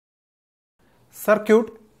Circuit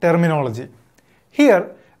terminology.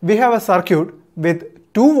 Here we have a circuit with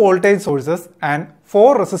two voltage sources and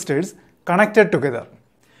four resistors connected together.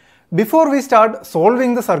 Before we start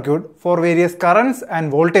solving the circuit for various currents and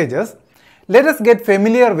voltages, let us get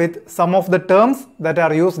familiar with some of the terms that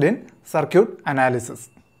are used in circuit analysis.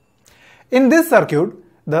 In this circuit,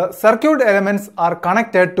 the circuit elements are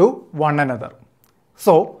connected to one another.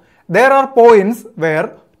 So, there are points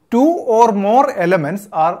where two or more elements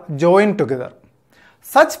are joined together.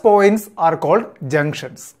 Such points are called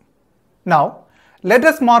junctions. Now, let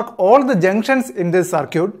us mark all the junctions in this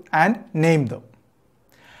circuit and name them.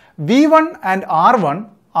 V1 and R1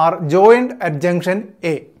 are joined at junction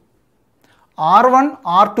A. R1,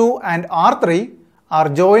 R2 and R3 are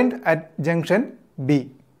joined at junction B.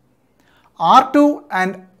 R2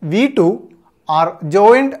 and V2 are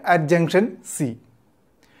joined at junction C.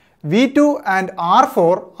 V2 and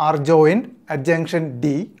R4 are joined at junction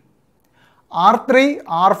D. R3,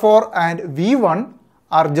 R4 and V1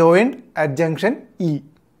 are joined at junction E.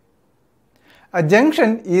 A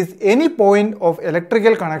junction is any point of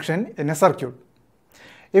electrical connection in a circuit.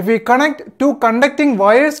 If we connect two conducting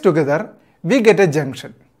wires together, we get a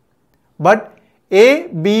junction. But A,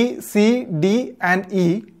 B, C, D and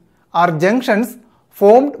E are junctions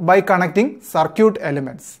formed by connecting circuit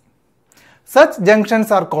elements. Such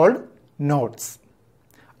junctions are called nodes.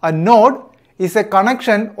 A node is a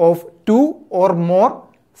connection of two or more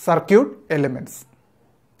circuit elements.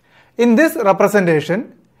 In this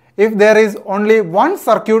representation, if there is only one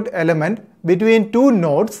circuit element between two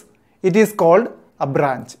nodes, it is called a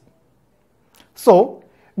branch. So,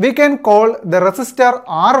 we can call the resistor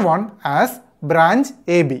R1 as branch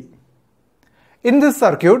AB. In this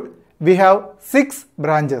circuit, we have 6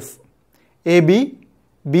 branches: AB,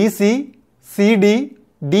 BC, CD,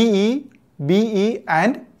 DE, BE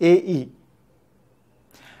and AE.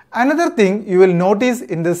 Another thing you will notice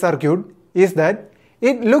in this circuit is that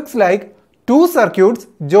it looks like two circuits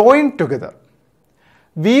joined together.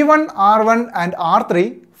 V1, R1 and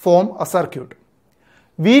R3 form a circuit.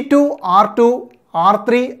 V2, R2,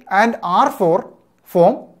 R3 and R4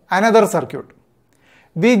 form another circuit.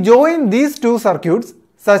 We join these two circuits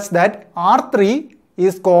such that R3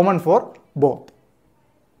 is common for both.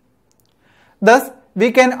 Thus,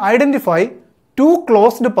 we can identify two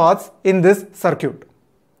closed paths in this circuit.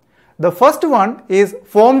 The first one is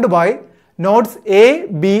formed by nodes A,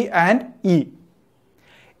 B and E.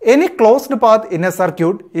 Any closed path in a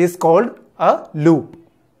circuit is called a loop.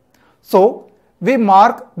 So, we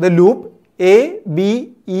mark the loop A,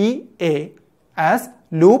 B, E, A as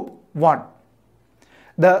loop 1.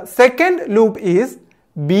 The second loop is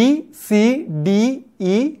B, C, D,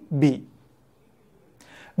 E, B.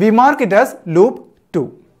 We mark it as loop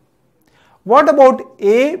 2. What about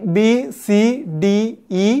A, B, C, D,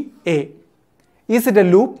 E, A? Is it a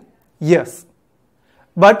loop? Yes.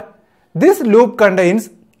 But this loop contains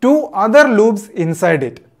two other loops inside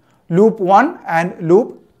it, loop 1 and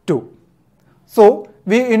loop 2. So,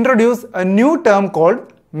 we introduce a new term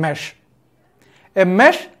called mesh. A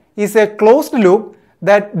mesh is a closed loop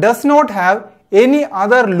that does not have any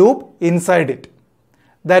other loop inside it.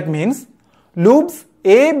 That means loops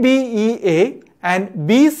A, B, E, A and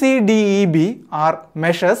B, C, D, E, B are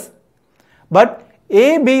meshes, but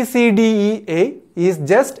A, B, C, D, E, A is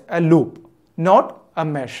just a loop, not a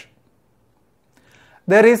mesh.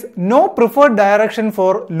 There is no preferred direction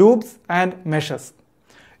for loops and meshes.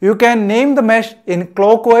 You can name the mesh in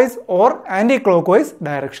clockwise or anti-clockwise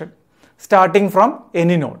direction, starting from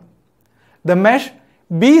any node. The mesh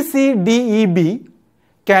BCDEB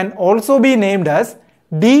can also be named as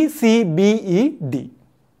DCBED.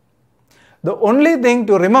 The only thing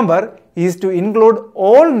to remember is to include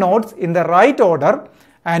all nodes in the right order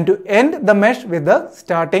and to end the mesh with the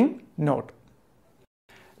starting node.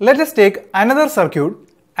 Let us take another circuit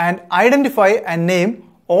and identify and name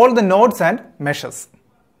all the nodes and meshes.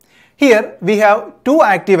 Here we have two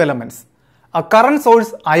active elements, a current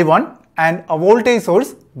source I1 and a voltage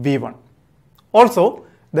source V1. Also,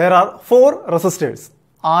 there are 4 resistors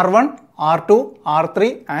R1, R2,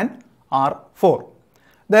 R3 and R4.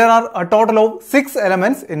 There are a total of 6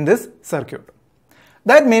 elements in this circuit.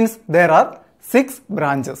 That means there are 6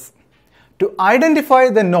 branches. To identify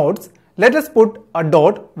the nodes, let us put a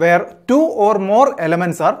dot where 2 or more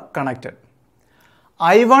elements are connected.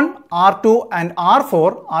 I1, R2 and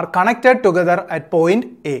R4 are connected together at point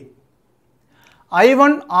A.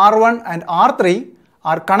 I1, R1 and R3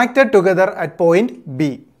 are connected together at point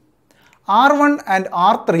B. R1 and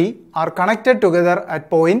R3 are connected together at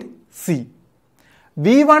point C.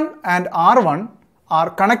 V1 and R1 are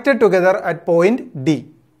connected together at point D.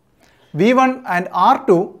 V1 and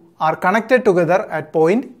R2 are connected together at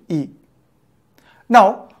point E.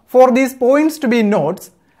 Now, for these points to be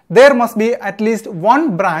nodes, there must be at least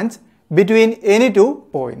one branch between any two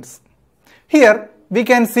points. Here, we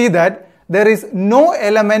can see that there is no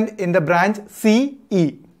element in the branch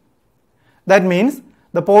CE. That means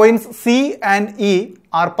the points C and E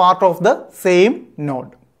are part of the same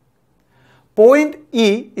node. Point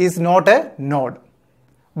E is not a node,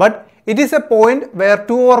 but it is a point where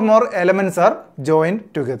two or more elements are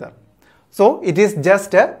joined together. So it is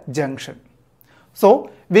just a junction.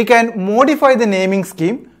 So we can modify the naming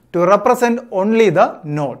scheme to represent only the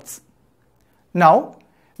nodes. Now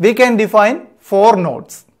we can define four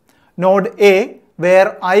nodes. Node A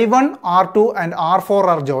where I1, R2 and R4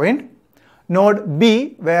 are joined. Node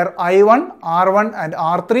B where I1, R1 and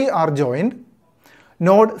R3 are joined.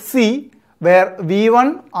 Node C where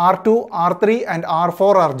V1, R2, R3 and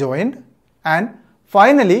R4 are joined. And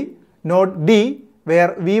finally node D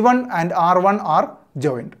where V1 and R1 are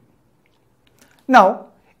joined. Now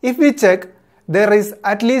if we check, there is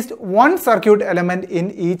at least one circuit element in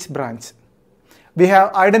each branch. We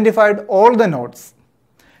have identified all the nodes.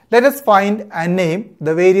 Let us find and name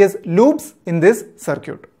the various loops in this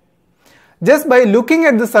circuit. Just by looking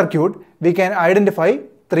at the circuit, we can identify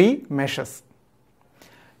three meshes.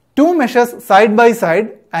 Two meshes side by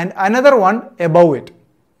side and another one above it.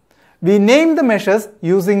 We name the meshes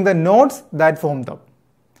using the nodes that form them.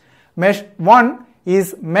 Mesh 1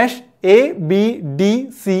 is mesh ABDCA.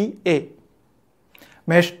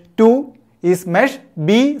 Mesh 2 is mesh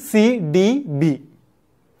BCDB.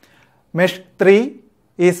 Mesh 3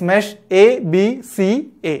 is mesh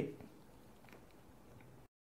ABCA.